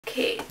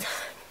Okay,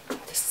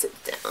 just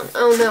sit down.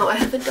 Oh no, I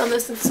haven't done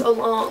this in so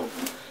long.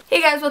 Hey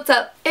guys, what's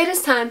up? It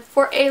is time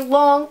for a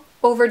long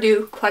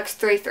overdue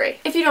Quex33.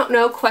 If you don't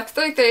know,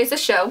 Quex33 is a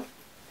show,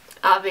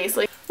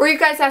 obviously, where you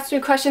guys ask me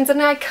questions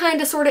and I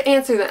kinda sorta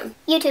answer them.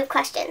 YouTube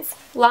questions.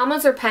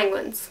 Llamas or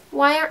penguins?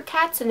 Why aren't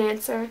cats an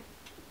answer?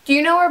 Do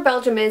you know where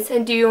Belgium is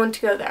and do you want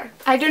to go there?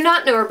 I do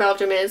not know where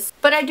Belgium is,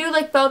 but I do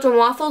like Belgian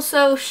waffles,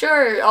 so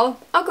sure, I'll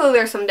go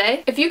there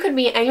someday. If you could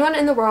meet anyone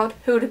in the world,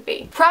 who would it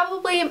be?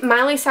 Probably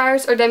Miley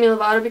Cyrus or Demi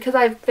Lovato because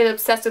I've been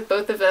obsessed with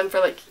both of them for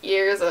like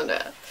years and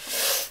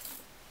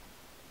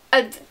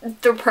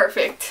they're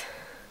perfect.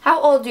 How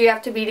old do you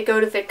have to be to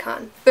go to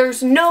VidCon?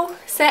 There's no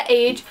set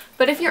age,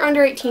 but if you're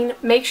under 18,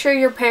 make sure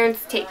your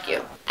parents take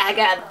you. I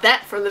got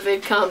that from the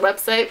VidCon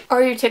website.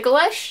 Are you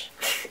ticklish?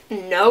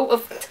 No,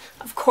 of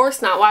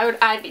course not. Why would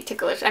I be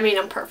ticklish? I mean,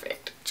 I'm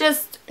perfect.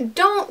 Just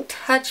don't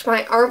touch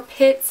my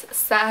armpits,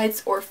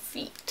 sides, or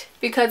feet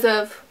because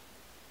of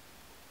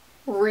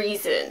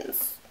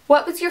reasons.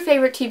 What was your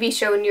favorite TV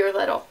show when you were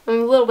little?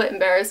 I'm a little bit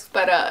embarrassed,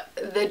 but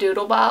the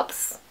Doodle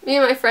Bops. Me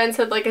and my friends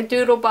had like a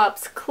Doodle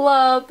Bops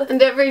club,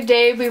 and every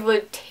day we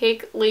would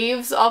take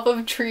leaves off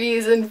of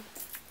trees and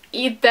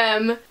eat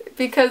them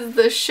because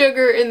the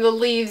sugar in the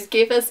leaves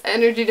gave us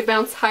energy to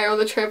bounce higher on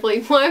the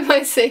trampoline. Why am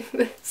I saying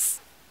this?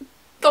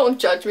 Don't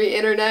judge me,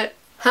 internet.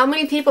 How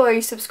many people are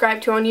you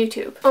subscribed to on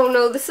YouTube? Oh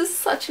no, this is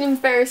such an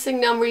embarrassing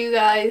number, you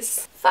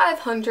guys.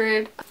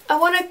 500. I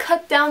want to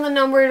cut down the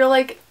number to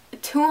like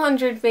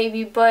 200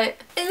 maybe, but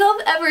I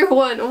love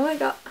everyone. Oh my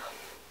god.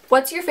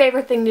 What's your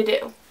favorite thing to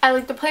do? I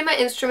like to play my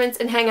instruments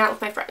and hang out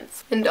with my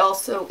friends. And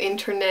also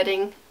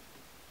interneting,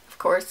 of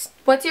course.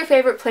 What's your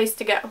favorite place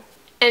to go?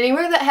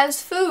 Anywhere that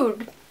has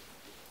food.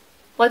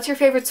 What's your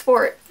favorite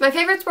sport? My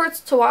favorite sports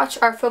to watch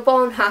are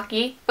football and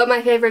hockey, but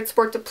my favorite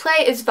sport to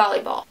play is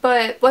volleyball.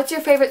 But what's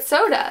your favorite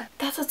soda?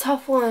 That's a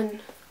tough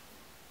one.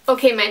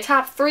 Okay, my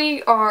top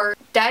 3 are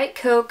Diet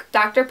Coke,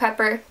 Dr.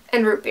 Pepper,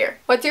 and root beer.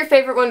 What's your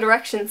favorite One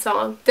Direction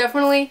song?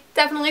 Definitely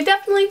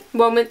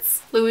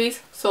Moments, Louis,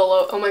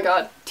 Solo. Oh my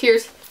god.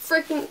 Tears.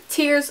 Freaking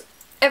tears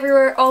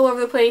everywhere, all over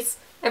the place,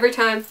 every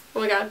time. Oh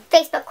my god.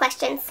 Facebook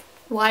questions.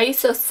 Why are you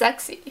so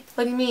sexy?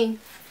 What do you mean?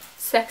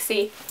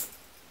 Sexy.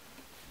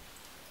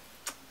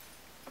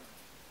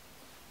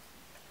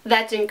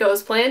 That didn't go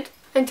as planned.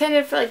 I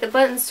intended for like the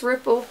buttons to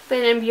rip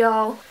open and be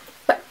all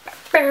but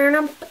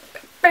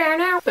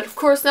of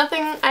course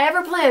nothing I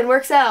ever planned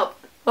works out.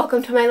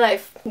 Welcome to my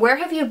life. Where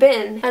have you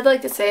been? I'd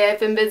like to say I've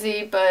been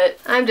busy, but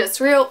I'm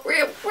just real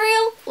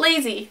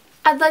lazy.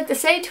 I'd like to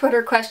say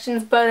Twitter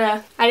questions,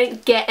 but I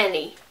didn't get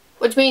any.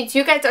 Which means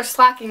you guys are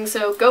slacking,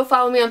 so go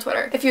follow me on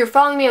Twitter. If you're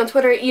following me on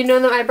Twitter, you know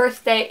that my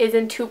birthday is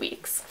in 2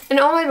 weeks. And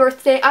on my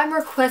birthday, I'm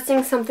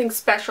requesting something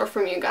special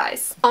from you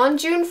guys. On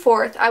June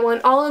 4th, I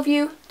want all of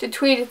you to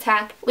tweet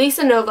attack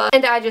Lisa Nova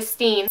and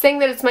iJustine, saying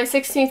that it's my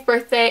 16th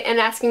birthday and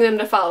asking them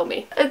to follow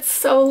me. It's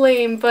so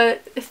lame,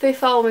 but if they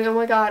follow me, oh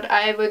my god,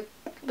 I would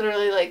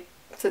literally like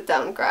sit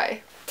down and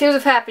cry. Tears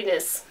of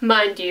happiness,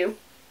 mind you.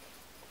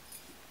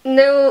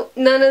 No,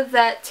 none of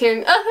that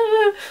tearing.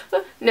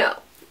 No.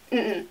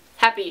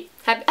 Happy.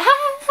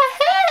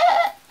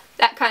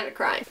 That kind of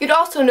crying. You'd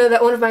also know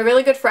that one of my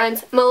really good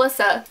friends,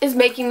 Melissa, is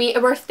making me a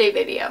birthday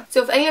video.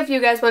 So if any of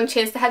you guys want a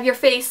chance to have your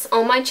face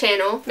on my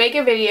channel, make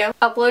a video,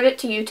 upload it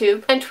to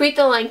YouTube, and tweet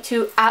the link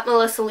to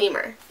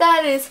 @MelissaLemer.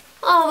 That is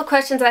all the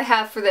questions I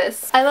have for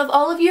this. I love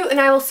all of you, and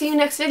I will see you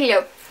next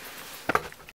video.